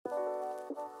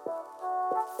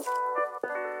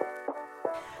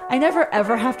I never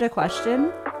ever have to question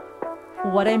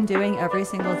what I'm doing every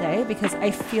single day because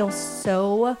I feel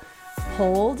so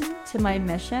pulled to my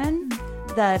mission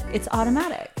that it's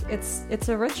automatic. It's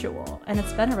a ritual, and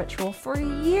it's been a ritual for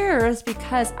years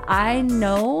because I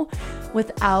know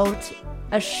without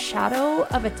a shadow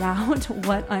of a doubt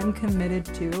what I'm committed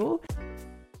to.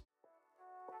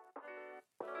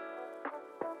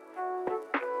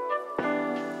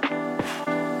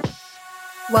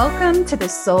 Welcome to the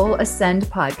Soul Ascend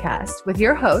podcast with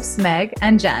your hosts, Meg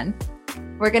and Jen.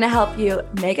 We're going to help you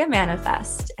mega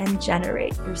manifest and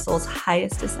generate your soul's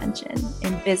highest ascension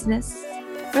in business,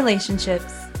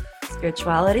 relationships,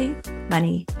 spirituality,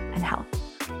 money, and health.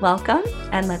 Welcome,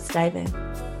 and let's dive in.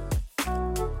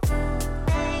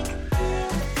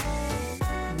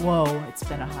 Whoa, it's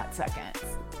been a hot second.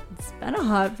 It's been a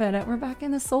hot minute. We're back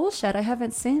in the soul shed. I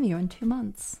haven't seen you in 2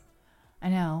 months. I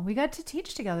know. We got to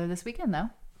teach together this weekend,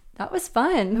 though. That was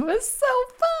fun. It was so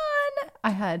fun.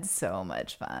 I had so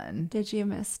much fun. Did you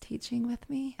miss teaching with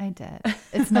me? I did.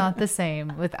 It's not the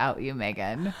same without you,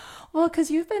 Megan. Well,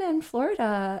 because you've been in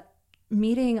Florida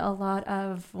meeting a lot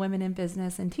of women in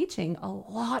business and teaching a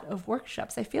lot of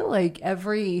workshops. I feel like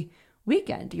every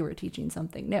weekend you were teaching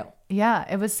something new. Yeah,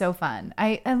 it was so fun.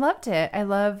 I loved it. I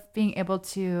love being able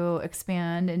to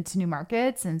expand into new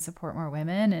markets and support more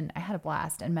women. And I had a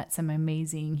blast and met some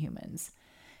amazing humans.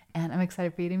 And I'm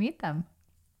excited for you to meet them.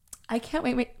 I can't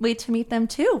wait to meet them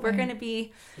too. We're going to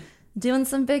be doing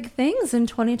some big things in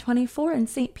 2024 in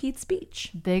St. Pete's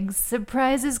Beach. Big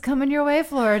surprises coming your way,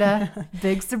 Florida.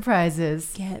 Big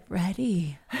surprises. Get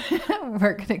ready.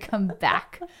 We're going to come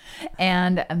back.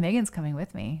 And Megan's coming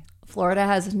with me. Florida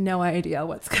has no idea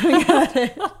what's coming at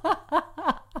it.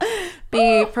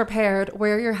 Be prepared.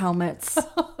 Wear your helmets.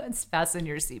 And fasten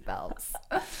your seatbelts.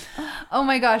 Oh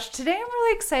my gosh. Today I'm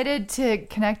really excited to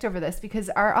connect over this because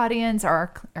our audience,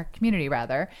 our community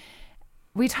rather,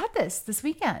 we taught this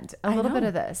weekend, a little bit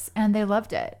of this, and they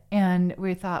loved it. And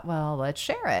we thought, well, let's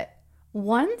share it.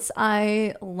 Once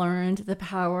I learned the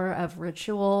power of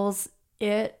rituals,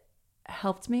 it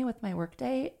helped me with my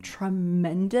workday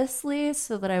tremendously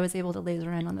so that I was able to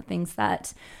laser in on the things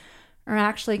that are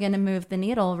actually going to move the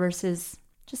needle versus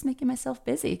just making myself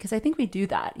busy. Because I think we do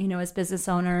that, as business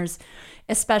owners,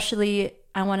 especially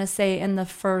I want to say in the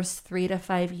first 3 to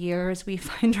 5 years, we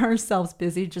find ourselves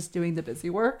busy just doing the busy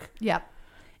work. Yep.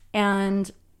 And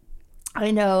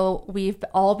I know we've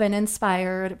all been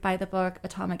inspired by the book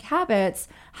Atomic Habits.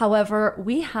 However,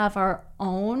 we have our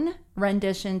own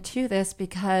rendition to this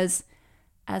because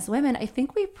as women, I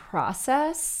think we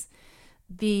process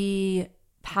the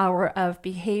power of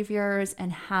behaviors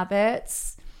and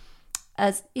habits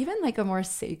as even like a more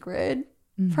sacred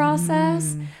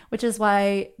process, which is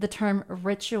why the term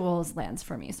rituals lands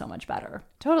for me so much better.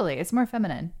 Totally. It's more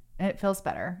feminine. And it feels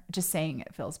better. Just saying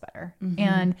it feels better.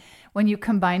 And when you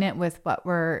combine it with what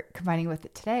we're combining with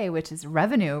it today, which is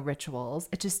revenue rituals,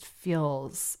 it just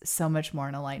feels so much more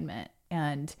in alignment.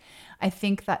 And I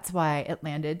think that's why it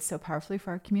landed so powerfully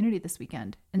for our community this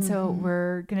weekend. And so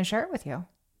we're going to share it with you.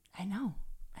 I know.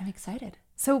 I'm excited.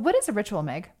 So what is a ritual,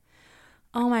 Meg?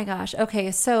 Oh my gosh. Okay.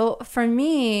 So for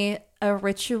me, a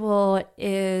ritual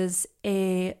is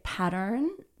a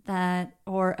pattern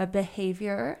or a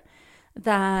behavior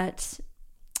that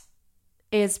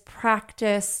is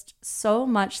practiced so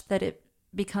much that it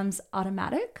becomes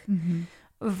automatic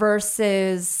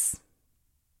versus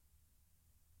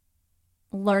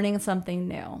learning something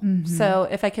new. So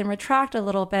if I can retract a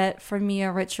little bit, for me,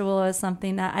 a ritual is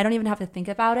something that I don't even have to think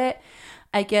about it.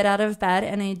 I get out of bed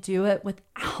and I do it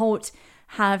without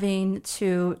having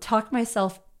to talk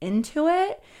myself into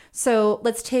it. So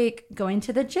let's take going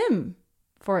to the gym,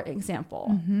 for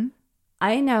example.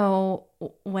 I know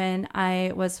when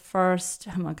I was first,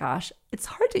 oh my gosh, it's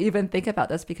hard to even think about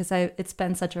this because it's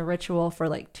been such a ritual for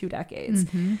like 2 decades.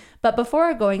 But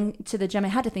before going to the gym, I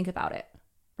had to think about it,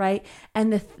 right?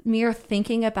 And the mere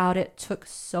thinking about it took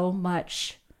so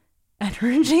much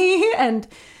energy and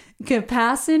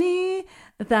capacity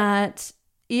that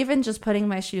even just putting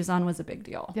my shoes on was a big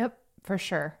deal. Yep, for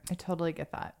sure. I totally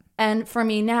get that. And for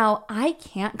me now, I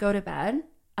can't go to bed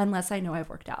unless I know I've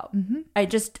worked out. I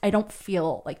don't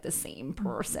feel like the same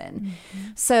person.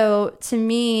 So to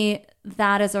me,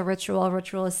 that is a ritual. A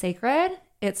ritual is sacred.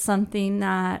 It's something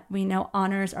that we know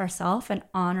honors ourselves and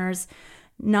honors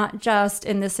not just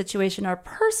in this situation our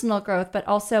personal growth, but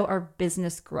also our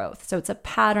business growth. So it's a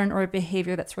pattern or a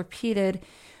behavior that's repeated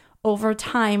over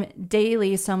time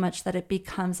daily so much that it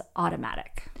becomes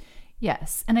automatic.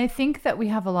 Yes. And I think that we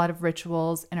have a lot of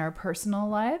rituals in our personal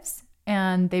lives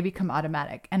and they become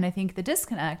automatic. And I think the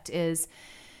disconnect is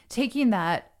taking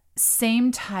that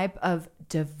same type of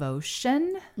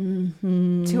devotion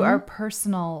to our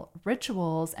personal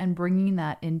rituals and bringing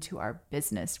that into our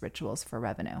business rituals for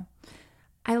revenue.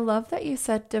 I love that you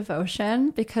said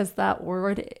devotion, because that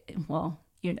word, well,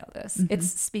 you know this, it's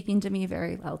speaking to me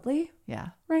very loudly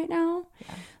right now.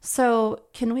 Yeah. So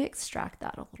can we extract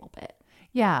that a little bit?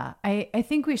 Yeah, I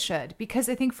think we should, because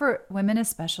I think for women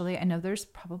especially, I know there's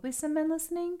probably some men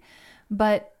listening,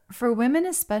 but for women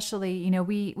especially, you know,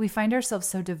 we find ourselves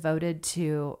so devoted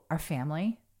to our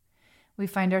family. We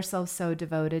find ourselves so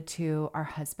devoted to our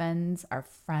husbands, our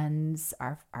friends,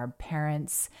 our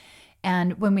parents.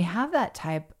 And when we have that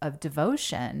type of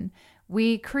devotion,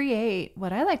 we create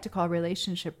what I like to call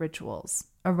relationship rituals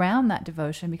around that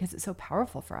devotion, because it's so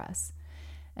powerful for us.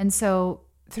 And so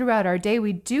throughout our day,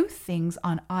 we do things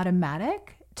on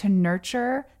automatic to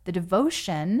nurture the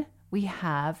devotion we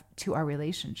have to our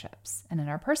relationships and in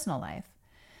our personal life.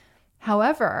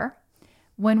 However,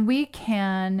 when we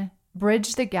can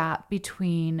bridge the gap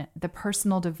between the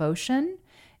personal devotion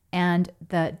and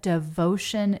the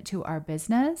devotion to our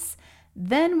business,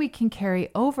 then we can carry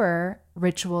over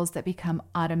rituals that become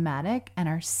automatic and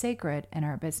are sacred in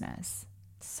our business.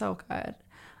 So good.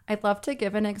 I'd love to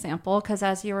give an example, because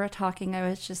as you were talking, I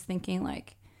was just thinking,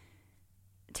 like,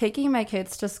 taking my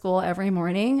kids to school every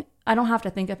morning, I don't have to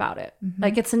think about it.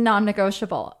 Like, it's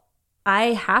non-negotiable.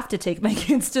 I have to take my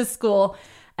kids to school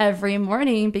every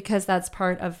morning, because that's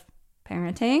part of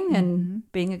parenting, and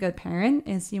being a good parent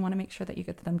is you want to make sure that you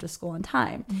get them to school on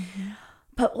time.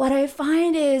 But what I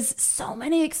find is so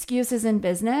many excuses in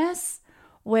business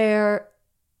where,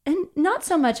 and not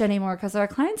so much anymore, because our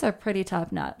clients are pretty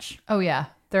top notch. Oh yeah,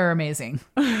 they're amazing.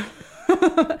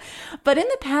 But in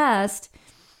the past,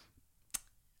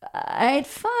 I'd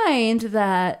find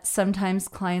that sometimes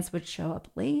clients would show up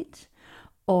late,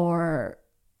 or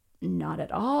not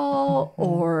at all,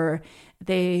 or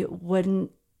they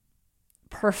wouldn't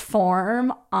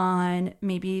perform on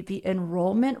maybe the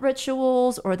enrollment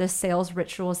rituals or the sales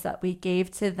rituals that we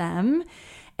gave to them.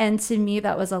 And to me,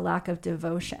 that was a lack of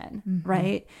devotion,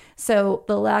 right? So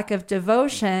the lack of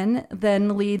devotion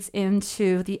then leads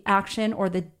into the action or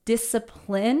the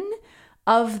discipline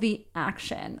of the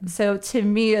action. So to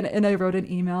me, and I wrote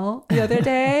an email the other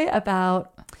day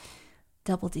about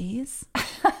double D's.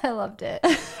 I loved it.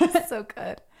 So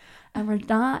good. And we're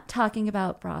not talking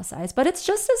about bra size, but it's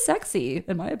just as sexy,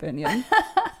 in my opinion.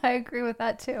 I agree with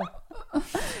that too.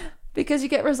 Because you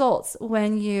get results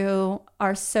when you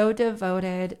are so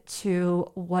devoted to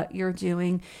what you're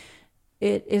doing.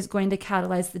 It is going to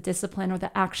catalyze the discipline or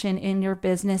the action in your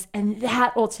business. And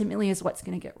that ultimately is what's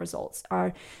going to get results,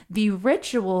 are the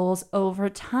rituals over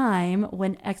time,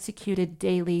 when executed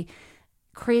daily,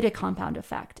 create a compound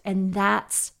effect. And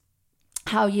that's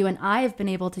how you and I have been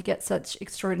able to get such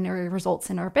extraordinary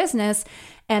results in our business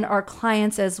and our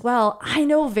clients as well. I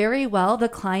know very well the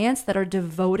clients that are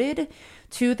devoted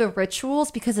to the rituals,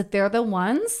 because they're the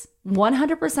ones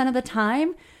 100% of the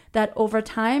time that over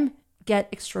time get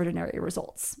extraordinary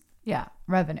results. Yeah,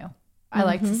 revenue. I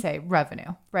like to say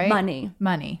revenue, right?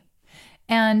 Money.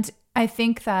 And I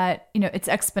think that, you know, it's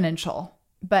exponential.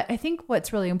 But I think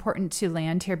what's really important to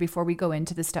land here before we go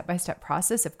into the step-by-step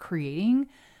process of creating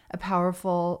a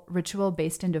powerful ritual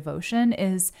based in devotion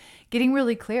is getting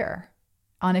really clear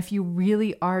on if you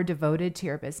really are devoted to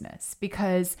your business.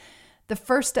 Because the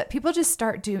first step, people just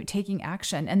start taking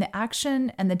action, and the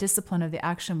action and the discipline of the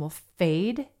action will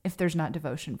fade if there's not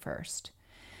devotion first.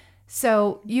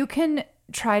 So you can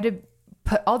try to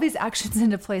put all these actions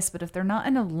into place, but if they're not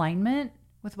in alignment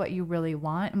with what you really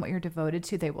want and what you're devoted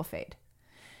to, they will fade.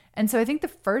 And so I think the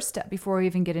first step before we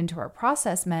even get into our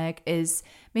process, Meg, is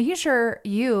making sure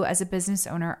you as a business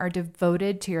owner are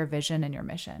devoted to your vision and your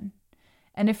mission.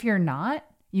 And if you're not,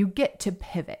 you get to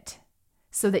pivot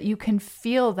so that you can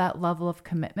feel that level of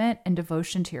commitment and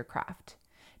devotion to your craft,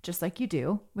 just like you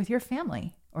do with your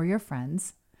family or your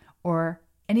friends or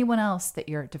anyone else that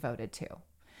you're devoted to.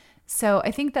 So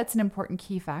I think that's an important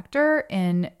key factor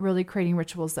in really creating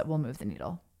rituals that will move the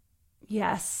needle.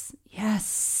 Yes.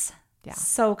 Yes. Yeah.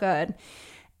 So good.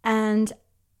 And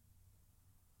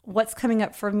what's coming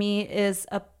up for me is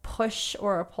a push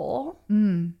or a pull.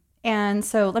 And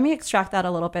so let me extract that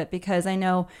a little bit, because I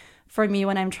know for me,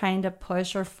 when I'm trying to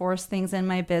push or force things in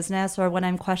my business, or when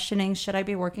I'm questioning, should I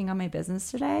be working on my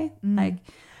business today? Like,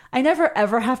 I never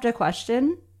ever have to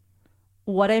question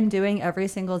what I'm doing every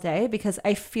single day, because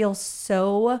I feel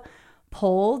so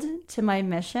pulled to my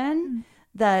mission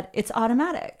that it's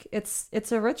automatic. It's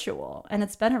a ritual, and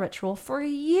it's been a ritual for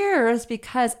years,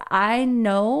 because I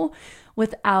know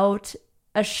without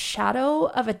a shadow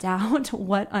of a doubt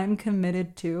what I'm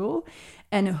committed to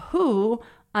and who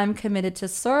I'm committed to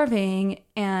serving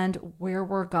and where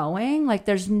we're going. Like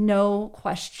there's no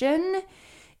question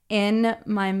in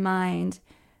my mind.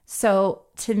 So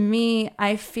to me,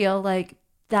 I feel like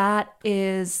that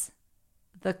is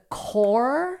the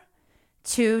core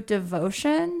to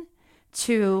devotion,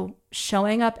 to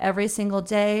showing up every single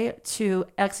day, to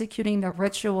executing the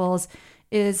rituals,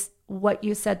 is what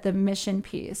you said, the mission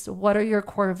piece. What are your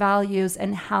core values,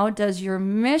 and how is your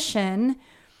mission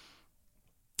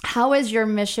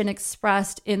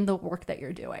expressed in the work that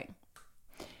you're doing?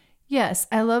 Yes,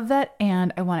 I love that.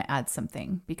 And I want to add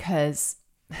something, because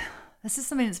this is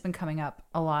something that's been coming up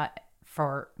a lot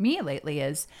for me lately,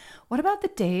 is what about the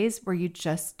days where you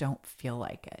just don't feel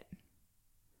like it?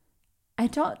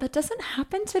 That doesn't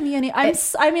happen to me I'm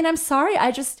sorry.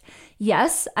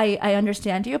 Yes, I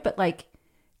understand you, but like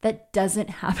that doesn't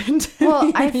happen to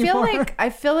me anymore.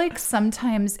 I feel like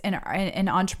sometimes in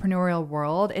entrepreneurial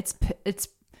world, it's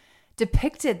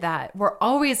depicted that we're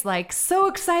always like so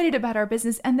excited about our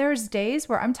business, and there's days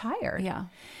where I'm tired. Yeah.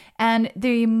 And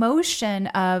the emotion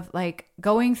of like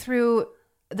going through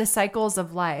the cycles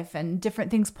of life and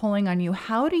different things pulling on you,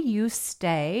 how do you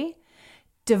stay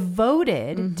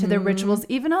devoted to the rituals,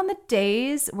 even on the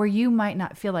days where you might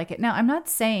not feel like it? Now, I'm not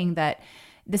saying that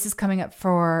this is coming up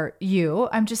for you.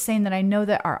 I'm just saying that I know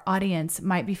that our audience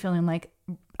might be feeling like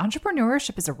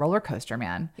entrepreneurship is a roller coaster,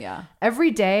 man. Yeah.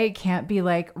 Every day can't be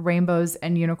like rainbows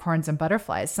and unicorns and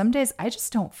butterflies. Some days I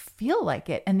just don't feel like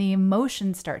it, and the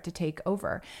emotions start to take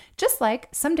over. Just like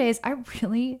some days I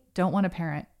really don't want to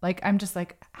parent. Like I'm just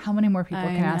like, how many more people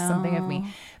can ask something of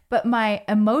me? But my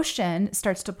emotion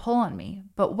starts to pull on me.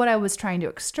 But what I was trying to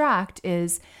extract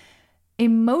is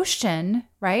emotion,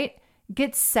 right,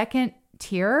 gets second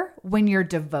tier when you're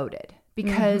devoted,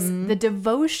 because the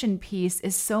devotion piece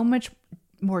is so much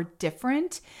more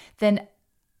different than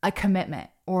a commitment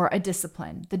or a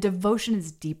discipline. The devotion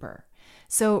is deeper.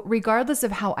 So regardless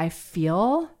of how I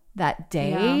feel that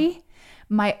day,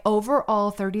 my overall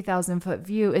 30,000 foot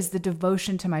view is the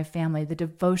devotion to my family, the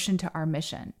devotion to our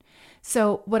mission.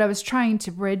 So what I was trying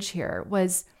to bridge here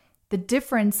was the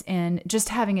difference in just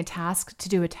having a task to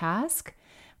do a task,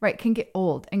 right, can get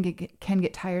old and can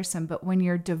get tiresome. But when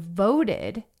you're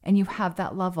devoted and you have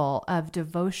that level of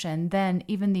devotion, then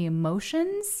even the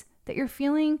emotions that you're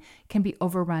feeling can be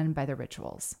overrun by the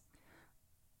rituals.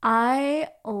 I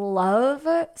love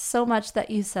so much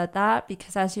that you said that,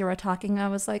 because as you were talking, I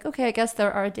was like, okay, I guess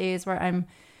there are days where I'm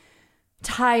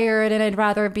tired and I'd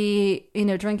rather be,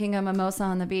 drinking a mimosa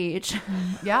on the beach.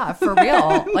 Yeah, for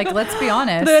real. Like, let's be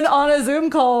honest. Than on a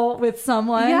Zoom call with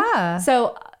someone. Yeah.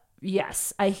 So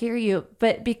yes, I hear you.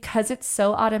 But because it's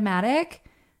so automatic,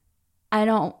 I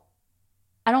don't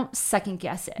second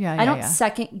guess it. I don't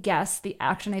second guess the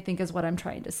action, I think is what I'm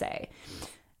trying to say.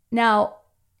 Now,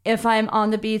 if I'm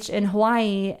on the beach in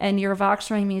Hawaii and you're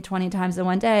Voxering me 20 times in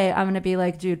one day, I'm going to be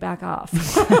like, dude, back off,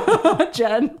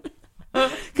 Jen.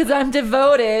 Because I'm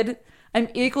devoted. I'm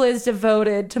equally as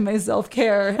devoted to my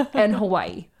self-care and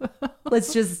Hawaii.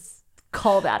 Let's just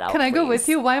call that out. Can I go with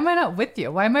you? Why am I not with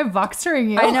you? Why am I Voxering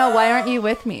you? I know. Why aren't you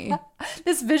with me?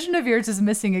 This vision of yours is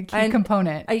missing a key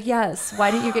component. Yes.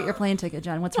 Why didn't you get your plane ticket,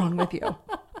 Jen? What's wrong with you?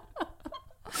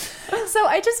 So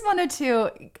I just wanted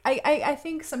to, I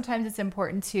think sometimes it's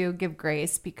important to give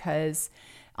grace, because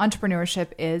entrepreneurship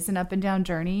is an up and down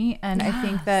journey. And I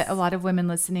think that a lot of women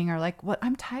listening are like, what?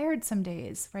 I'm tired some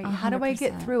days, right? 100%. How do I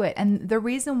get through it? And the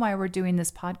reason why we're doing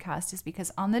this podcast is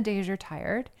because on the days you're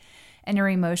tired and your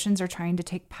emotions are trying to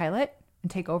take pilot and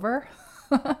take over,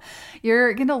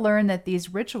 you're going to learn that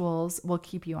these rituals will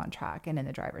keep you on track and in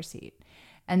the driver's seat.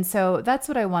 And so that's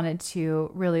what I wanted to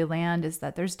really land, is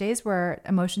that there's days where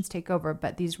emotions take over,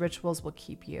 but these rituals will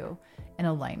keep you in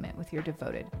alignment with your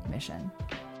devoted mission.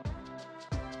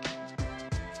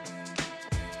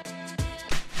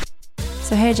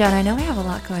 So, hey, Jen, I know we have a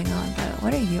lot going on, but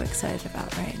what are you excited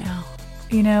about right now?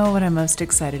 You know, what I'm most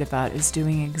excited about is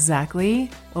doing exactly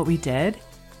what we did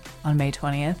on May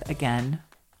 20th, again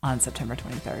on September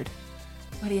 23rd.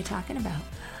 What are you talking about?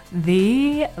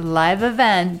 The live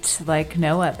event like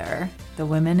no other, the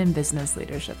Women in Business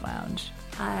Leadership Lounge.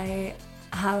 I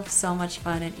have so much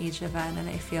fun at each event, and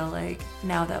I feel like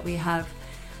now that we have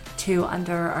 2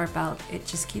 under our belt, it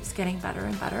just keeps getting better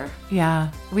and better.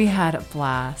 Yeah, we had a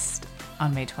blast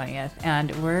on May 20th,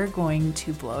 and we're going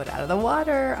to blow it out of the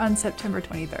water on September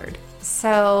 23rd.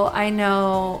 So I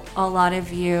know a lot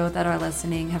of you that are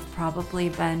listening have probably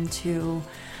been to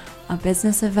a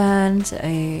business event,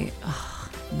 a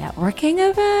networking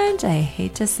event. I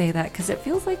hate to say that because it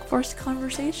feels like forced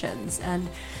conversations, and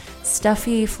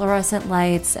stuffy fluorescent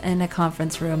lights in a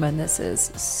conference room, and this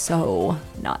is so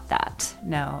not that.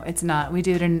 No, it's not. We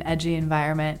do it in an edgy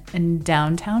environment in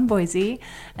downtown Boise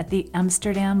at the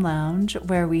Amsterdam Lounge,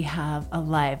 where we have a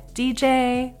live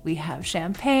DJ, we have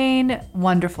champagne,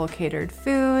 wonderful catered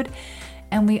food,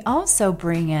 and we also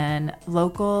bring in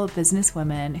local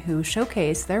businesswomen who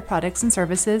showcase their products and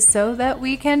services so that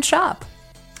we can shop.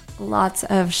 Lots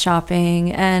of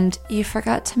shopping, and you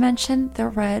forgot to mention the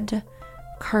red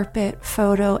carpet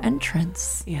photo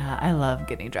entrance. Yeah, I love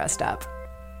getting dressed up.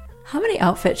 How many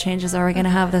outfit changes are we going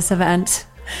to have this event?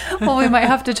 Well, we might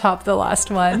have to top the last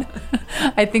one.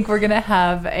 I think we're going to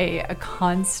have a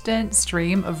constant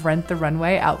stream of Rent the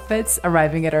Runway outfits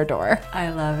arriving at our door. I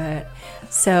love it.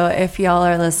 So if y'all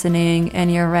are listening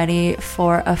and you're ready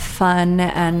for a fun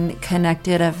and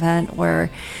connected event where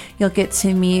you'll get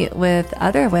to meet with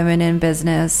other women in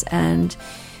business and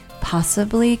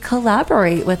possibly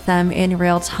collaborate with them in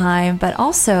real time, but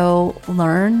also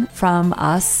learn from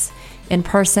us in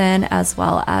person as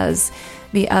well as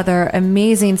the other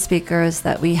amazing speakers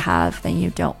that we have, then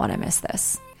you don't want to miss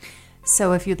this.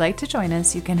 So if you'd like to join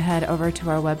us, you can head over to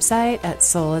our website at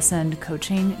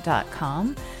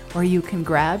soulascendcoaching.com where you can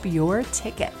grab your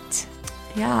ticket.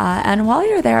 Yeah, and while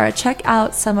you're there, check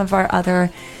out some of our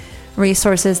other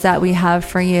resources that we have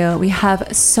for you. We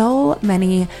have so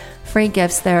many free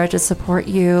gifts there to support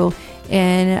you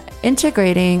in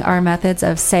integrating our methods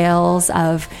of sales,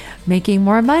 of making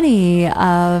more money,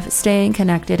 of staying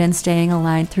connected and staying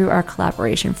aligned through our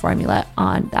collaboration formula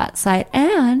on that site.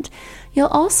 And you'll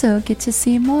also get to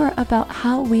see more about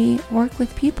how we work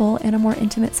with people in a more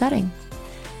intimate setting.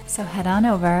 So head on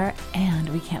over, and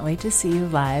we can't wait to see you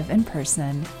live in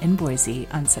person in Boise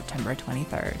on September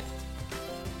 23rd.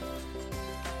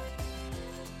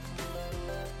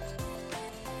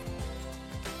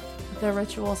 The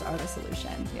rituals are the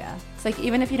solution. Yeah. It's like,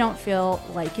 even if you don't feel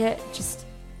like it, just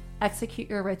execute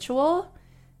your ritual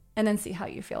and then see how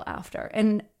you feel after.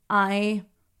 And I,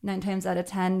 9 times out of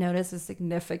 10, notice a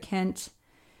significant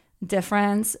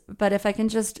difference. But if I can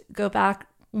just go back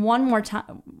one more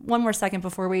second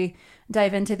before we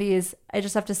dive into these, I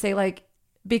just have to say, like,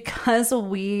 because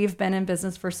we've been in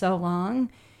business for so long,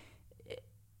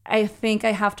 I think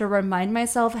I have to remind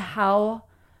myself how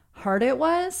hard it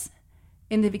was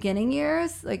in the beginning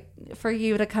years, like, for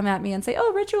you to come at me and say,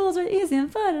 oh, rituals are easy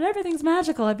and fun and everything's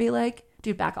magical. I'd be like,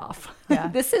 dude, back off. Yeah.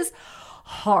 This is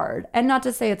hard. And not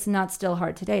to say it's not still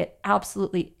hard today. It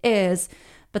absolutely is.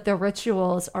 But the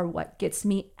rituals are what gets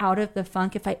me out of the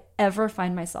funk if I ever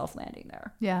find myself landing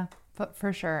there. Yeah,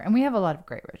 for sure. And we have a lot of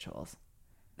great rituals.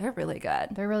 They're really good.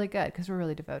 They're really good because we're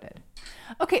really devoted.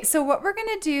 Okay, so what we're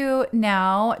going to do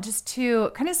now, just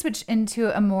to kind of switch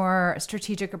into a more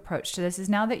strategic approach to this, is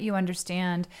now that you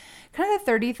understand kind of the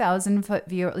 30,000 foot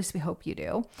view, or at least we hope you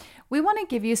do, we want to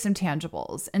give you some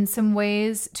tangibles and some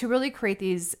ways to really create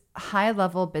these high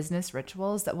level business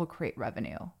rituals that will create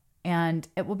revenue, and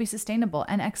it will be sustainable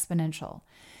and exponential.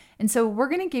 And so we're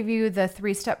going to give you the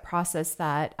 3-step process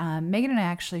that Megan and I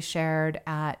actually shared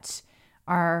at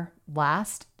our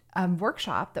last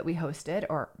workshop that we hosted,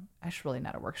 or actually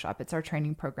not a workshop, it's our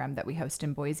training program that we host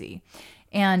in Boise.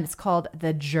 And it's called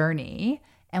The Journey.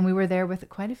 And we were there with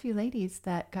quite a few ladies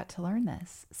that got to learn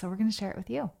this. So we're going to share it with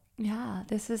you. Yeah,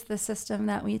 this is the system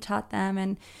that we taught them.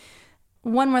 And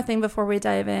one more thing before we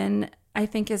dive in, I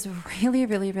think is really,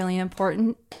 really, really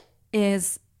important,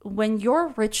 is when your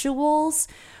rituals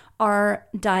are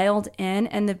dialed in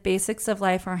and the basics of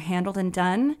life are handled and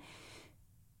done,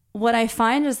 what I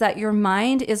find is that your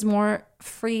mind is more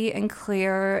free and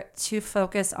clear to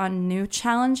focus on new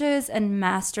challenges and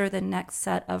master the next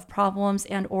set of problems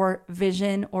and or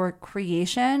vision or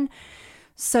creation.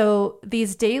 So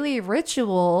these daily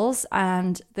rituals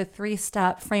and the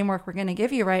 3-step framework we're going to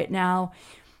give you right now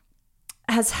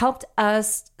has helped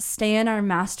us stay in our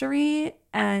mastery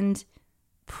and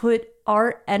put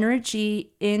our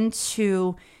energy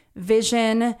into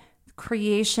vision,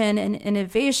 creation, and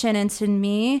innovation. And to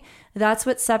me, that's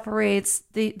what separates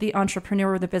the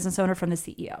entrepreneur or the business owner from the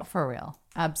CEO. For real.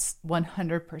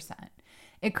 100%.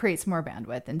 It creates more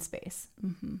bandwidth and space.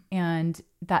 Mm-hmm. And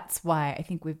that's why I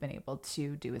think we've been able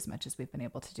to do as much as we've been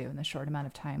able to do in the short amount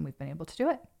of time we've been able to do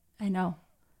it. I know.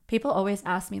 People always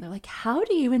ask me, they're like, how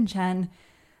do you and Jen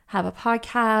have a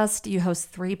podcast? You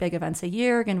host 3 big events a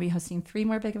year. You're going to be hosting 3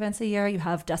 more big events a year. You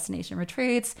have destination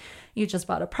retreats. You just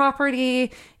bought a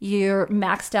property. You're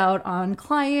maxed out on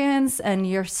clients and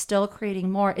you're still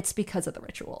creating more. It's because of the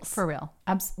rituals. For real.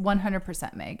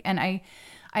 100%, Meg. And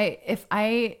if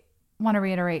I want to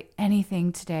reiterate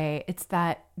anything today, it's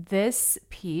that this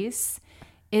piece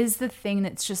is the thing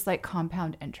that's just like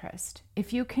compound interest.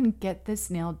 If you can get this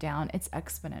nailed down, it's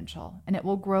exponential and it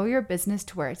will grow your business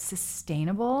to where it's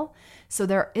sustainable. So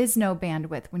there is no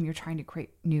bandwidth when you're trying to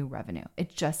create new revenue.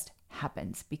 It just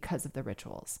happens because of the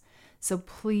rituals. So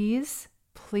please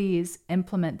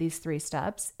implement these 3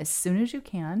 steps as soon as you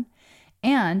can.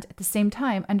 And at the same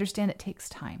time, understand it takes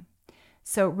time.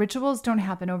 So rituals don't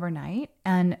happen overnight,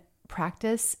 and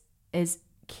practice is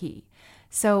key.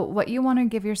 So what you want to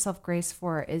give yourself grace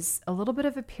for is a little bit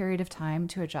of a period of time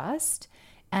to adjust.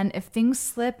 And if things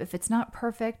slip, if it's not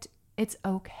perfect, it's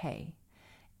okay.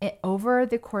 Over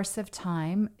the course of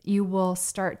time, you will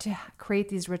start to create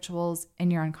these rituals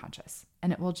in your unconscious,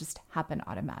 and it will just happen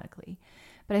automatically.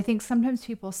 But I think sometimes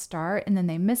people start and then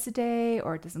they miss a day,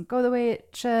 or it doesn't go the way it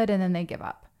should, and then they give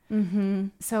up.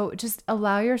 So just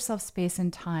allow yourself space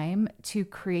and time to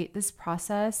create this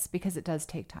process, because it does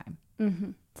take time.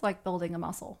 It's like building a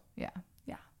muscle. Yeah.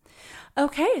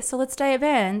 Okay, so let's dive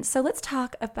in. So let's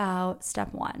talk about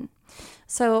step 1.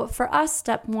 So for us,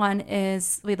 step 1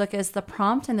 is we look as the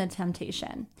prompt and the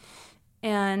temptation.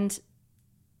 And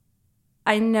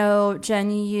I know, Jen,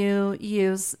 you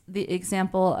use the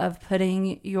example of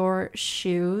putting your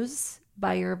shoes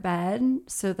by your bed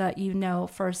so that you know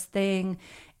first thing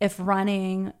if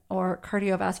running or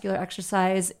cardiovascular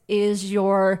exercise is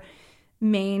your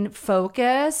main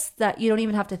focus, that you don't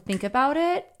even have to think about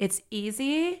it. It's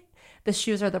easy. The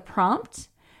shoes are the prompt.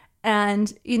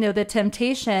 And, the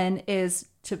temptation is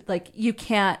to, you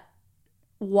can't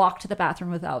walk to the bathroom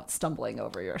without stumbling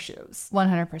over your shoes.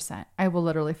 100%. I will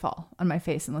literally fall on my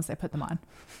face unless I put them on.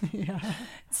 Yeah.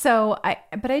 So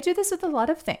but I do this with a lot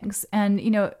of things. And,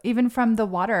 even from the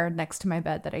water next to my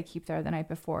bed that I keep there the night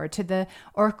before, to the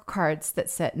oracle cards that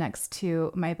sit next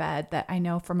to my bed that I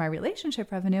know for my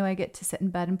relationship revenue, I get to sit in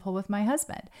bed and pull with my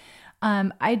husband.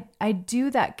 I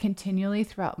do that continually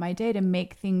throughout my day to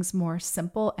make things more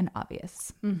simple and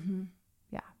obvious.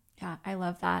 Yeah, I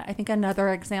love that. I think another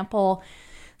example,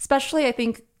 especially I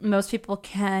think most people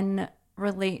can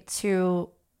relate to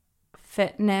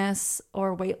fitness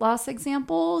or weight loss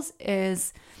examples,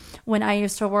 is when I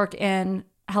used to work in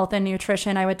health and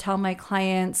nutrition, I would tell my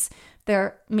clients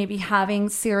they're maybe having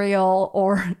cereal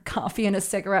or coffee and a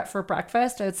cigarette for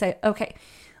breakfast. I would say, okay,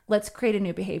 let's create a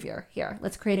new behavior here.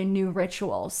 Let's create a new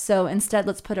ritual. So instead,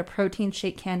 let's put a protein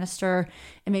shake canister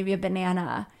and maybe a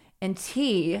banana and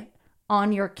tea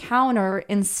on your counter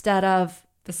instead of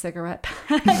the cigarette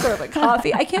pack or the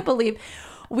coffee. I can't believe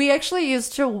we actually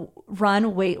used to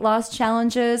run weight loss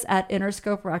challenges at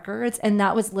Interscope Records, and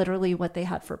that was literally what they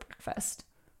had for breakfast.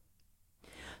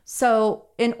 So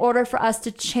in order for us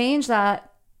to change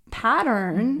that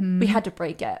pattern, we had to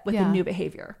break it with a new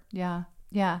behavior. Yeah.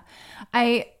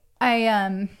 I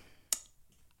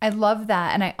love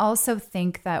that. And I also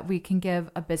think that we can give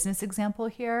a business example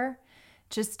here,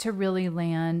 just to really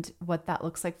land what that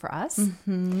looks like for us.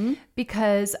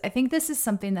 Because I think this is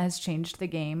something that has changed the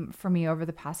game for me over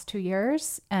the past 2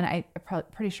 years. And I'm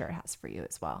pretty sure it has for you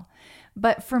as well.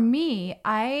 But for me,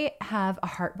 I have a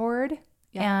heart board.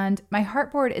 And my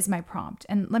heart board is my prompt.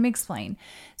 And let me explain.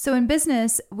 So in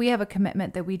business, we have a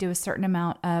commitment that we do a certain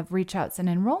amount of reach outs and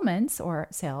enrollments or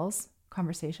sales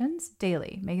conversations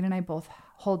daily. Megan and I both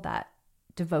hold that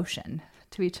devotion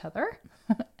to each other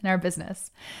in our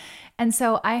business. And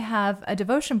so I have a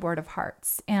devotion board of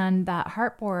hearts, and that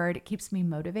heart board keeps me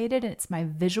motivated. And it's my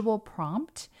visual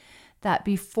prompt that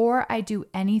before I do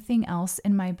anything else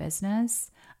in my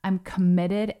business, I'm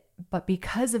committed. But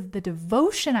because of the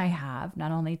devotion I have,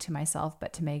 not only to myself,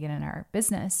 but to Megan and our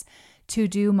business, to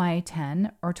do my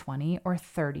 10 or 20 or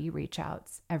 30 reach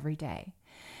outs every day.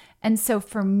 And so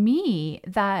for me,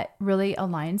 that really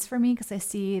aligns for me because I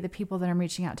see the people that I'm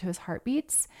reaching out to as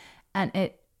heartbeats, and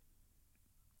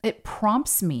it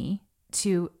prompts me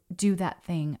to do that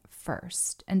thing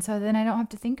first. And so then I don't have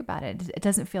to think about it. It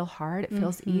doesn't feel hard. It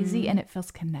feels easy, and it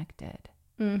feels connected.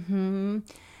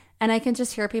 And I can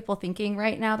just hear people thinking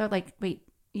right now, they're like, wait,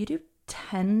 you do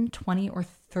 10, 20, or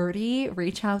 30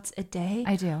 reach outs a day?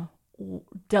 I do.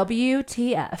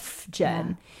 WTF,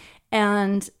 Jen. Yeah.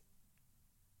 And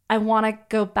I want to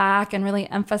go back and really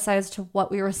emphasize to what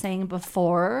we were saying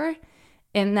before,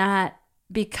 in that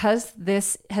because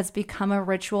this has become a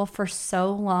ritual for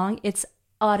so long, it's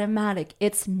automatic.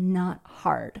 It's not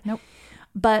hard. Nope.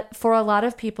 But for a lot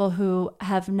of people who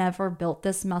have never built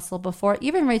this muscle before,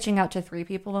 even reaching out to 3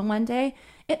 people in one day,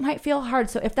 it might feel hard.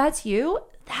 So if that's you,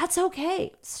 that's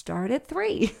okay. Start at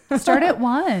 3. Start at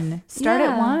 1. Start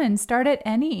at 1. Start at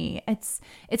any.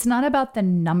 It's not about the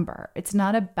number. It's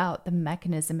not about the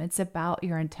mechanism. It's about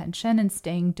your intention and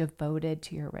staying devoted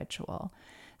to your ritual.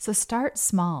 So start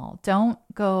small. Don't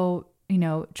go,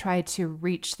 try to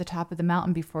reach the top of the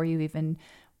mountain before you've even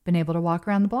been able to walk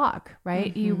around the block,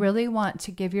 right? You really want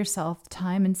to give yourself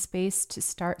time and space to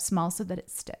start small so that it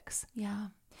sticks. Yeah.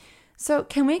 So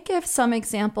can we give some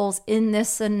examples in this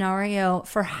scenario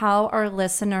for how our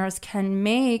listeners can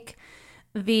make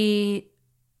the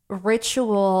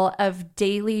ritual of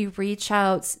daily reach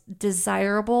outs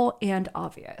desirable and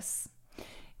obvious?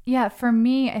 Yeah, for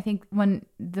me, I think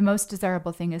the most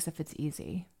desirable thing is if it's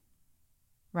easy,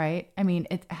 right? I mean,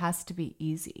 it has to be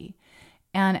easy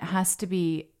and it has to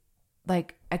be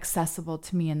like accessible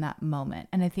to me in that moment.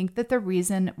 And I think that the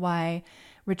reason why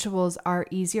rituals are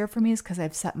easier for me is because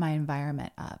I've set my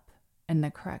environment up in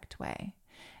the correct way.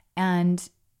 And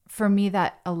for me,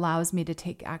 that allows me to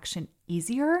take action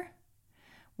easier,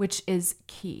 which is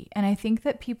key. And I think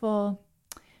that people,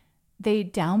 they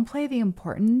downplay the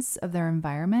importance of their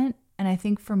environment. And I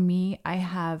think for me, I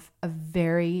have a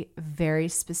very, very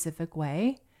specific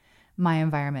way my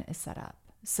environment is set up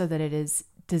so that it is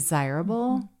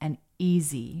desirable and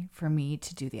easy for me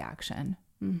to do the action.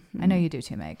 I know you do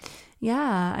too, Meg.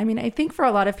 Yeah. I mean, I think for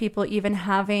a lot of people, even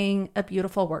having a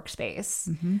beautiful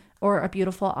workspace or a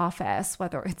beautiful office,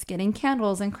 whether it's getting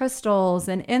candles and crystals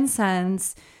and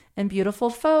incense and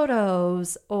beautiful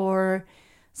photos or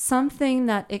something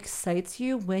that excites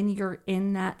you when you're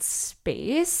in that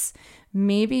space,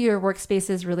 maybe your workspace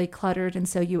is really cluttered and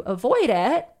so you avoid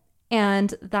it.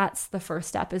 And that's the first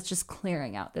step, is just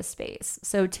clearing out the space.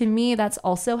 So to me, that's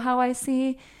also how I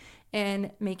see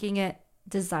in making it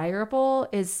desirable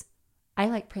is I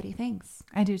like pretty things.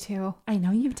 I do too. I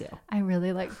know you do. I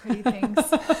really like pretty things.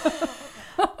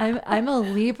 I'm a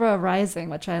Libra rising,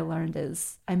 which I learned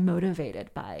is I'm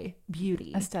motivated by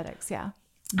beauty. Aesthetics, yeah.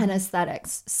 And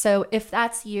aesthetics. So if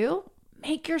that's you,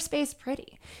 make your space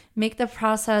pretty. Make the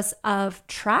process of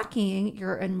tracking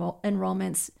your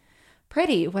enrollments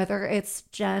pretty, whether it's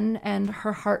Jen and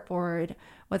her heartboard,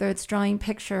 whether it's drawing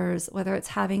pictures, whether it's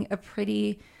having a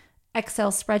pretty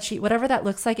Excel spreadsheet, whatever that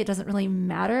looks like, it doesn't really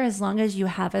matter as long as you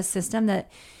have a system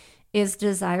that is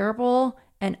desirable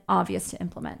and obvious to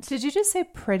implement. Did you just say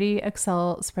pretty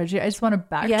Excel spreadsheet? I just want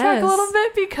to backtrack Yes. a little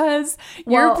bit because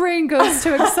your brain goes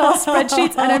to Excel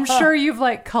spreadsheets and I'm sure you've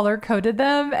like color coded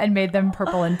them and made them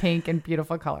purple and pink and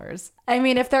beautiful colors. I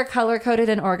mean, if they're color coded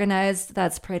and organized,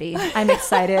 that's pretty. I'm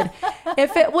excited.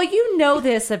 You know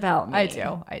this about me. I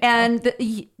do. And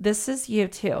this is you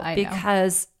too, I know.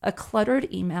 because a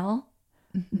cluttered email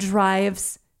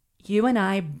drives you and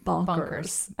I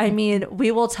bonkers. I mean,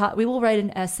 we will write an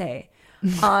essay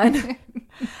on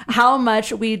how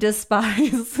much we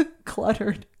despise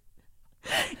cluttered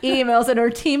emails, and our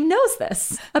team knows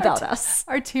this about us.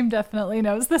 Our team definitely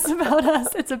knows this about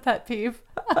us. It's a pet peeve.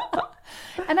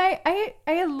 And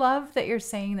I love that you're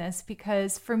saying this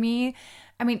because for me,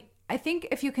 I mean, I think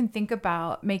if you can think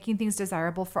about making things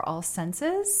desirable for all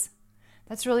senses,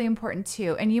 that's really important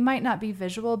too. And you might not be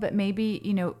visual, but maybe,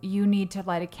 you need to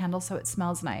light a candle so it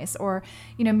smells nice. Or,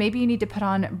 maybe you need to put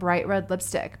on bright red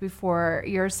lipstick before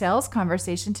your sales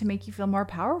conversation to make you feel more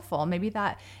powerful. Maybe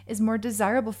that is more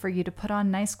desirable for you to put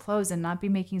on nice clothes and not be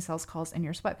making sales calls in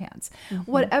your sweatpants.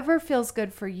 Whatever feels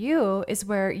good for you is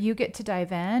where you get to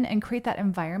dive in and create that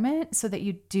environment so that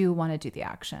you do want to do the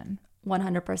action.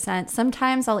 100%.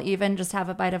 Sometimes I'll even just have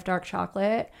a bite of dark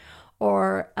chocolate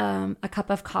or a cup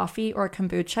of coffee or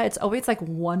kombucha. It's always like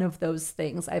one of those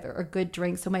things, either a good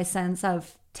drink. So my sense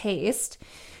of taste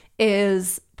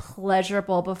is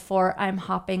pleasurable before I'm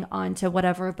hopping onto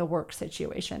whatever the work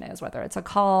situation is, whether it's a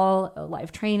call, a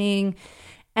live training,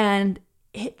 and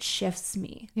it shifts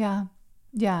me. Yeah.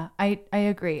 Yeah, I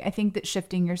agree. I think that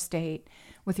shifting your state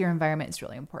with your environment is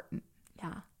really important.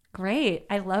 Yeah. Great.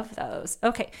 I love those.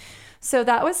 Okay. So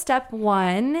that was step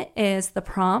 1, is the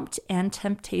prompt and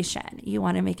temptation. You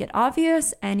want to make it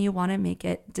obvious and you want to make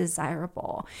it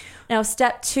desirable. Now,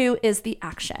 step 2 is the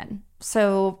action.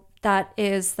 So that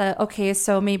is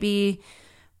so maybe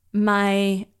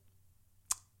my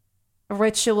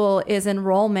ritual is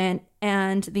enrollment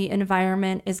and the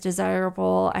environment is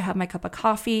desirable. I have my cup of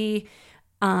coffee.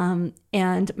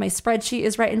 And my spreadsheet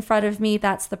is right in front of me.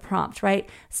 That's the prompt, right?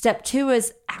 Step 2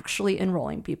 is actually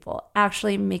enrolling people,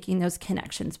 actually making those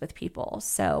connections with people.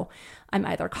 So I'm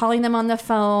either calling them on the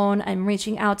phone, I'm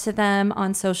reaching out to them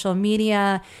on social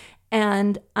media,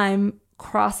 and I'm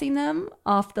crossing them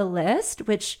off the list,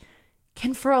 which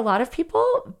can, for a lot of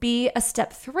people, be a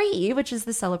step 3, which is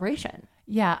the celebration.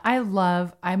 Yeah, I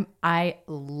love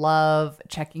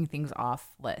checking things off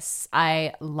lists.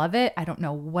 I love it. I don't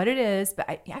know what it is, but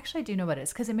I actually do know what it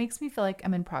is because it makes me feel like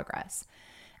I'm in progress.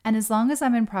 And as long as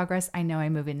I'm in progress, I know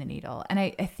I'm moving the needle. And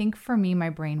I think for me, my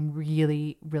brain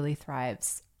really, really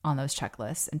thrives on those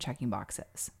checklists and checking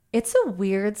boxes. It's a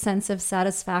weird sense of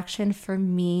satisfaction for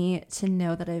me to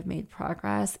know that I've made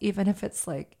progress, even if it's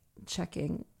like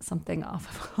checking something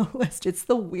off of a list. It's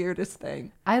the weirdest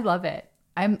thing. I love it.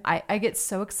 I get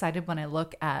so excited when I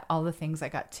look at all the things I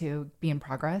got to be in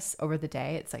progress over the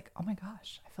day. It's like, oh my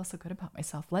gosh, I feel so good about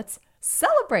myself. Let's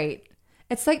celebrate.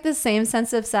 It's like the same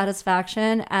sense of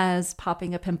satisfaction as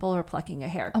popping a pimple or plucking a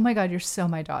hair. Oh my God, you're so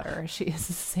my daughter. She is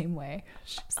the same way.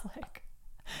 She's like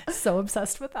so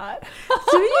obsessed with that.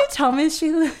 Did you tell me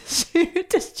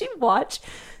does she watch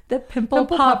the pimple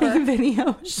popping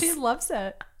video? She loves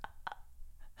it.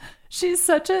 She's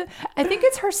I think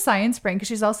it's her science brain, because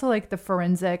she's also like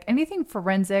anything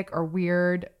forensic or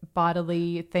weird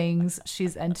bodily things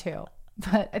she's into.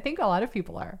 But I think a lot of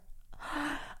people are.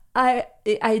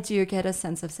 I do get a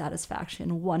sense of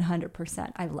satisfaction,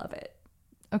 100%. I love it.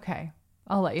 Okay.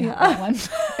 I'll let you have that one.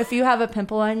 If you have a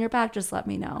pimple on your back, just let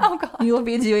me know. Oh, God. You will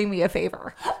be doing me a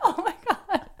favor. Oh, my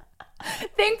God.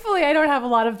 Thankfully, I don't have a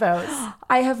lot of those.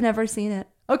 I have never seen it.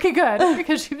 Okay, good.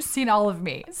 Because you've seen all of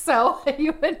me. So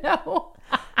you would know.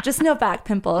 Just no back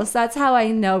pimples. That's how I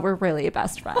know we're really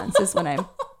best friends, is when I'm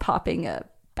popping a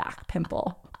back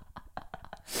pimple.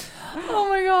 Oh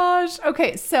my gosh.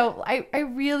 Okay, so I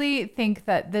really think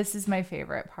that this is my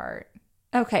favorite part.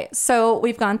 Okay, so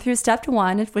we've gone through step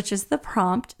 1, which is the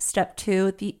prompt. Step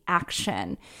 2, the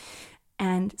action.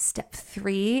 And step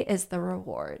 3 is the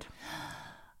reward.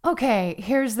 Okay,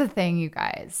 here's the thing, you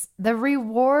guys. The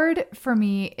reward for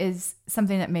me is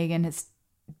something that Megan has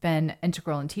been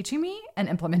integral in teaching me and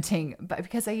implementing, but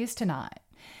because I used to not.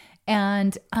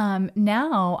 And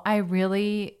now I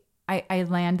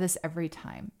land this every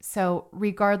time. So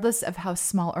regardless of how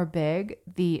small or big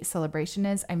the celebration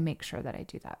is, I make sure that I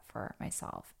do that for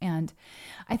myself. And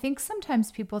I think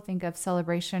sometimes people think of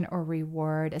celebration or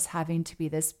reward as having to be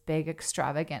this big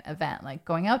extravagant event, like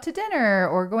going out to dinner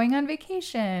or going on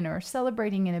vacation or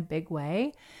celebrating in a big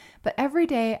way. But every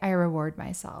day I reward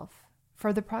myself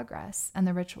for the progress and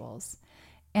the rituals.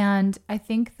 And I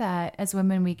think that as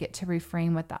women, we get to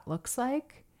reframe what that looks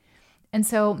like. And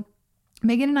so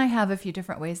Megan and I have a few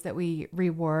different ways that we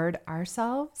reward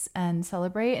ourselves and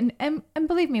celebrate. And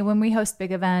believe me, when we host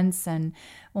big events and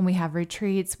when we have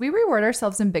retreats, we reward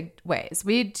ourselves in big ways.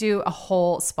 We do a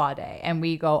whole spa day and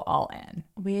we go all in.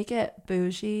 We get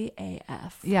bougie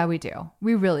AF. Yeah, we do.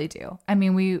 We really do. I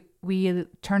mean, we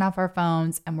turn off our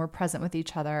phones and we're present with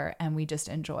each other and we just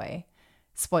enjoy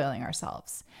spoiling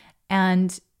ourselves.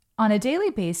 And on a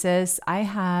daily basis, I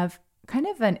have kind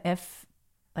of an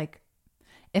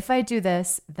if I do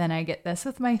this, then I get this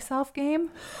with myself game.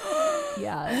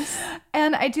 Yes.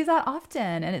 And I do that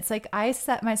often. And it's like I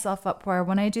set myself up where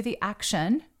when I do the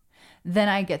action, then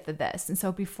I get the this. And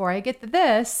so before I get the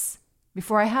this,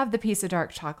 before I have the piece of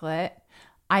dark chocolate,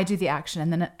 I do the action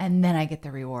and then I get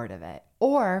the reward of it.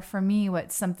 Or for me,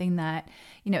 what's something that,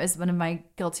 is one of my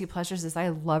guilty pleasures is I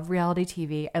love reality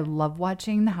TV. I love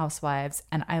watching The Housewives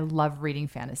and I love reading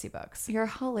fantasy books. You're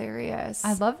hilarious.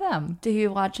 I love them. Do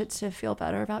you watch it to feel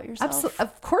better about yourself? Absolutely.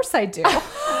 Of course I do.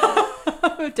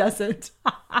 Who doesn't?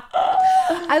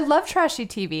 I love trashy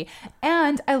TV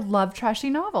and I love trashy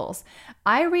novels.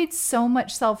 I read so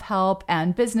much self-help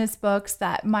and business books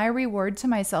that my reward to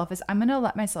myself is I'm going to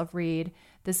let myself read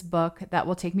this book that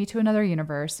will take me to another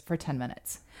universe for 10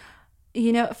 minutes.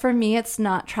 For me, it's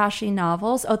not trashy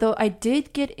novels, although I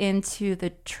did get into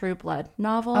the True Blood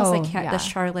novels. The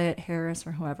Charlotte Harris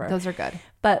or whoever. Those are good.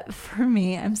 But for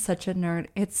me, I'm such a nerd.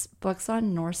 It's books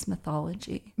on Norse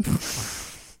mythology.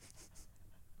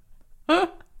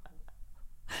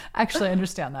 Actually, I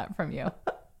understand that from you.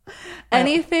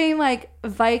 Anything like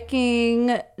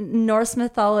Viking, Norse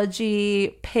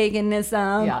mythology,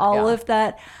 paganism, all of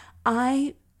that.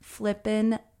 I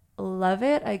flippin' love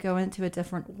it. I go into a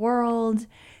different world.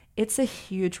 It's a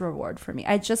huge reward for me.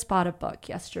 I just bought a book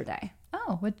yesterday.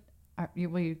 Oh,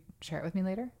 will you share it with me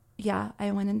later? Yeah,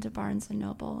 I went into Barnes &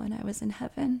 Noble and I was in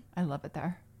heaven. I love it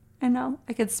there. I know.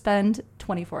 I could spend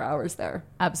 24 hours there.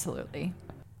 Absolutely.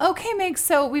 Okay, Meg,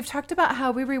 so we've talked about how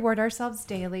we reward ourselves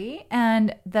daily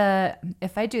and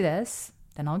if I do this,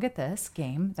 then I'll get this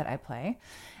game that I play.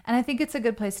 And I think it's a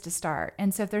good place to start.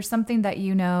 And so if there's something that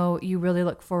you really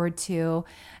look forward to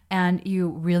and you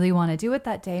really want to do it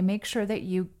that day, make sure that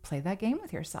you play that game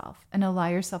with yourself and allow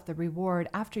yourself the reward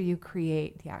after you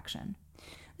create the action.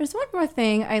 There's one more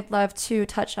thing I'd love to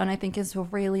touch on, I think is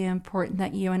really important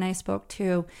that you and I spoke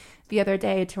to the other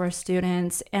day to our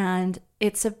students. And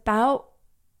it's about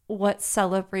what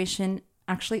celebration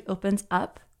actually opens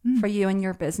up for you and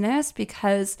your business,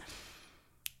 because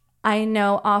I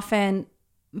know often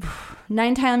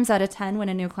 9 times out of 10 when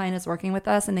a new client is working with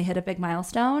us and they hit a big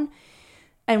milestone,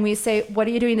 and we say, what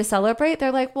are you doing to celebrate?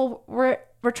 They're like, well, we're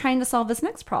trying to solve this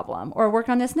next problem or work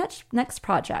on this next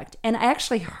project. And I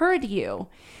actually heard you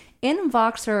in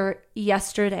Voxer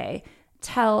yesterday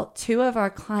tell 2 of our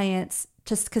clients,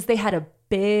 just because they had a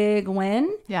big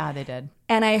win. Yeah, they did.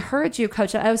 And I heard you,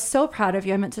 Coach. I was so proud of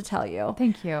you. I meant to tell you.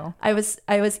 Thank you. I was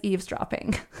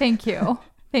eavesdropping. Thank you.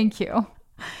 Thank you.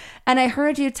 And I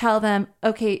heard you tell them,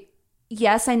 okay,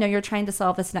 yes, I know you're trying to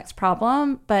solve this next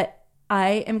problem, but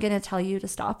I am going to tell you to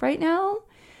stop right now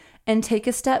and take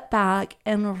a step back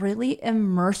and really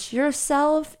immerse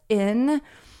yourself in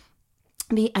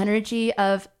the energy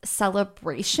of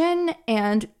celebration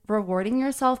and rewarding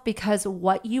yourself, because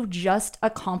what you just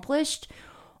accomplished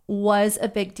was a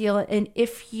big deal. And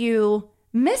if you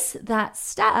miss that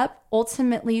step,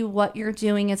 ultimately what you're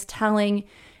doing is telling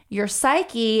your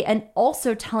psyche and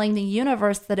also telling the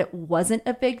universe that it wasn't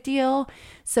a big deal.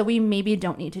 So we maybe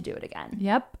don't need to do it again.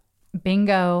 Yep.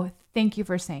 Bingo. Thank you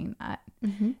for saying that.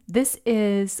 Mm-hmm. This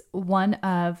is one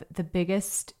of the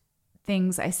biggest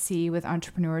things I see with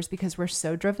entrepreneurs, because we're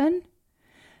so driven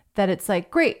that it's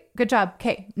like, great, good job.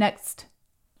 Okay, next.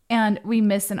 And we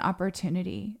miss an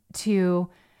opportunity to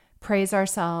praise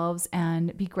ourselves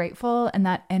and be grateful. And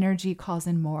that energy calls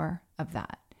in more of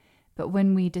that. But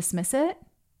when we dismiss it,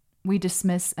 we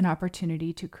dismiss an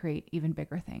opportunity to create even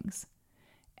bigger things.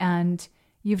 And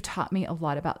you've taught me a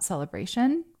lot about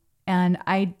celebration, and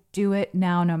I do it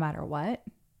now no matter what,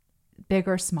 big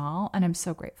or small. And I'm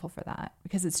so grateful for that,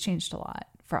 because it's changed a lot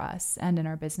for us and in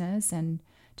our business and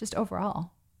just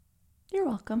overall. You're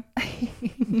welcome.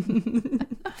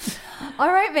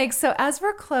 All right, Meg. So as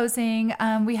we're closing,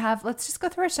 let's just go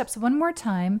through our steps one more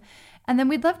time. And then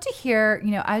we'd love to hear,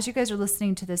 as you guys are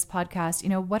listening to this podcast,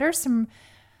 what are some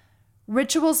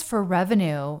rituals for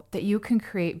revenue that you can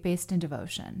create based in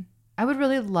devotion? I would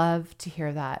really love to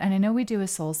hear that. And I know we do a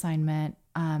soul assignment,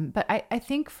 but I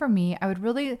think for me, I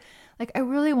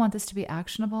really want this to be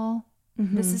actionable.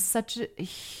 Mm-hmm. This is such a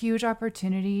huge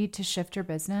opportunity to shift your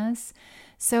business.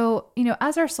 So,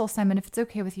 as our soul assignment, if it's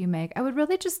okay with you, Meg, I would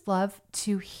really just love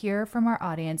to hear from our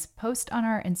audience. Post on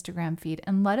our Instagram feed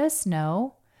and let us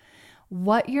know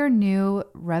what your new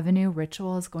revenue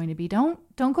ritual is going to be. Don't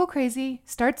go crazy.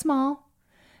 Start small,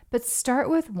 but start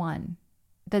with one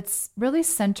that's really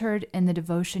centered in the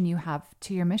devotion you have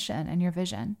to your mission and your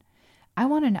vision. I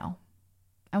want to know.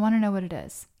 I want to know what it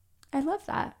is. I love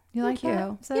that. Thank you.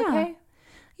 That? Is that okay?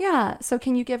 Yeah. So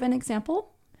can you give an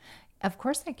example? Of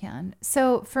course I can.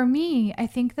 So for me, I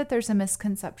think that there's a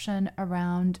misconception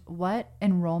around what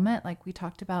enrollment, like we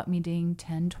talked about, me doing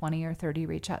 10, 20, or 30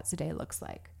 reach outs a day looks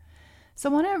like. So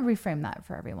I want to reframe that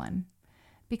for everyone,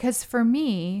 because for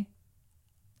me,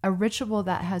 a ritual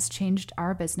that has changed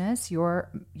our business,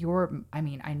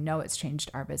 I know it's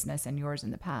changed our business and yours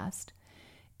in the past,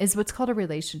 is what's called a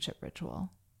relationship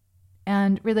ritual.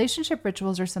 And relationship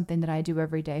rituals are something that I do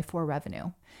every day for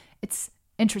revenue. It's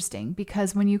interesting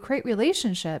because when you create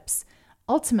relationships,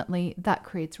 ultimately that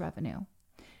creates revenue.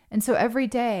 And so every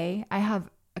day I have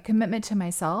a commitment to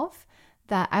myself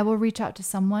that I will reach out to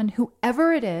someone,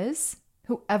 whoever it is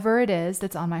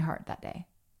that's on my heart that day,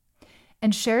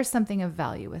 and share something of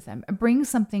value with them, bring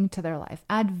something to their life,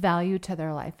 add value to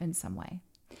their life in some way.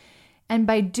 And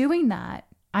by doing that,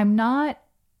 I'm not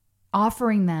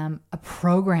offering them a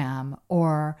program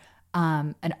or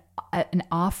an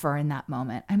offer in that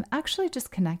moment. I'm actually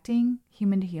just connecting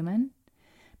human to human.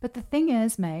 But the thing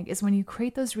is, Meg, is when you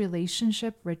create those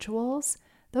relationship rituals,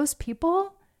 those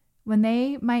people, when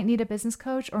they might need a business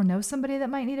coach or know somebody that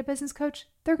might need a business coach,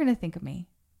 they're going to think of me.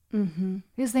 Mm-hmm.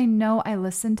 Because they know I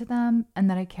listen to them and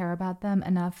that I care about them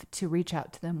enough to reach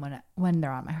out to them when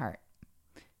they're on my heart.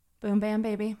 Boom, bam,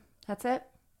 baby. That's it.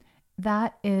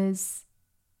 That is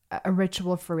a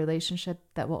ritual for relationship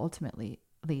that will ultimately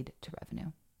lead to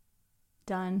revenue.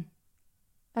 Done.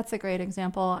 That's a great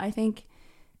example. I think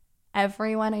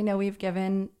everyone, I know we've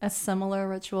given a similar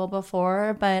ritual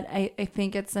before, but I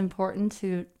think it's important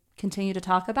to continue to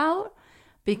talk about,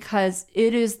 because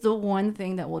it is the one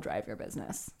thing that will drive your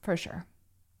business. For sure.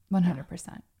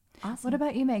 100%. Awesome. What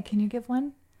about you, Meg? Can you give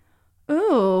one?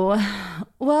 Ooh,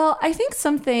 well, I think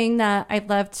something that I'd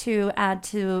love to add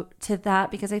to that,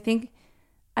 because I think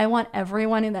I want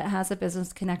everyone that has a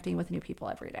business connecting with new people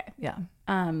every day. Yeah.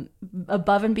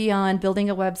 Above and beyond building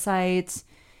a website,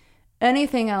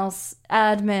 anything else,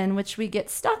 admin, which we get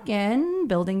stuck in,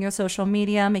 building your social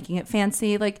media, making it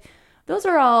fancy. Like, those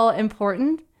are all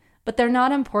important, but they're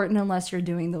not important unless you're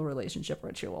doing the relationship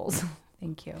rituals.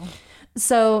 Thank you.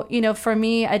 So, for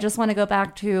me, I just want to go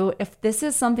back to, if this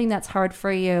is something that's hard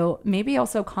for you, maybe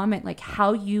also comment like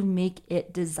how you make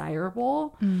it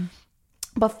desirable.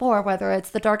 before, whether it's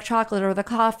the dark chocolate or the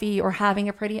coffee or having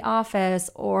a pretty office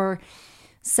or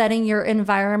setting your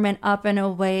environment up in a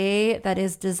way that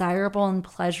is desirable and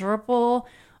pleasurable,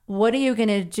 what are you going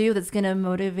to do that's going to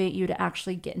motivate you to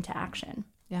actually get into action?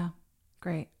 Yeah.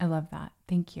 Great. I love that.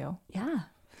 Thank you. Yeah.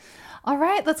 All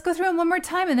right, let's go through them one more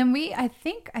time. And then I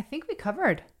think we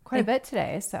covered quite a bit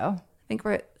today. So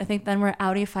I think then we're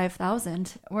Audi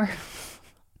 5000.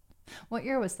 What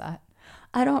year was that?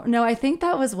 I don't know. I think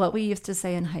that was what we used to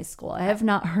say in high school. I have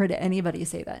not heard anybody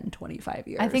say that in 25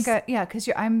 years. I think, because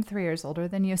I'm 3 years older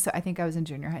than you. So I think I was in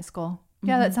junior high school.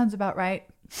 Yeah, that sounds about right.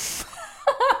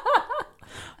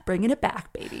 Bringing it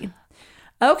back, baby.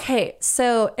 Okay,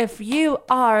 so if you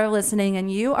are listening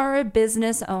and you are a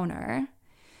business owner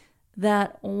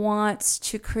that wants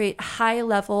to create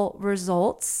high-level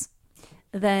results,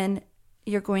 then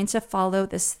you're going to follow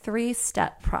this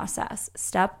 3-step process.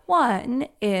 Step 1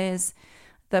 is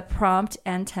the prompt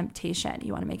and temptation.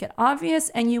 You want to make it obvious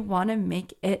and you want to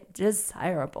make it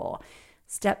desirable.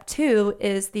 Step 2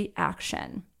 is the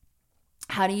action.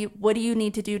 What do you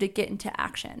need to do to get into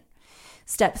action?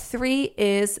 Step 3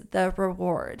 is the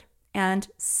reward and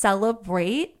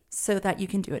celebrate so that you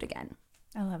can do it again.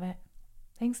 I love it.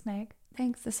 Thanks, Meg.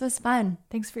 Thanks. This was fun.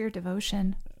 Thanks for your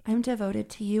devotion. I'm devoted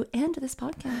to you and to this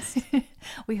podcast.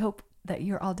 We hope that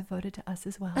you're all devoted to us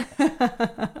as well.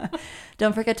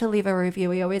 Don't forget to leave a review.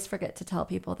 We always forget to tell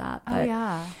people that. But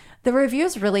yeah. The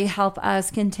reviews really help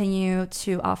us continue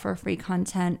to offer free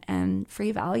content and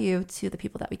free value to the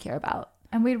people that we care about.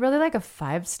 And we'd really like a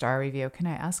 5-star review. Can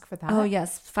I ask for that? Oh,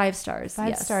 yes. 5 stars.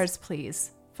 5 stars,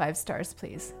 please. 5 stars,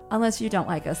 please. Unless you don't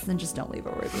like us, then just don't leave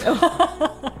a review.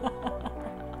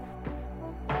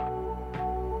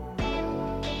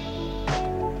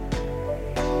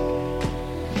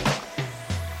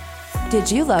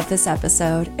 Did you love this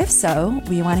episode? If so,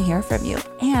 we want to hear from you.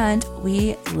 And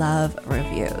we love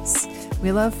reviews.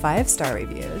 We love 5-star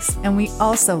reviews. And we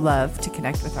also love to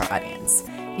connect with our audience.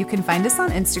 You can find us on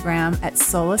Instagram at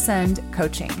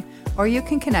SoulAscendCoaching, or you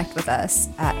can connect with us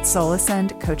at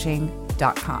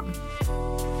soulascendcoaching.com.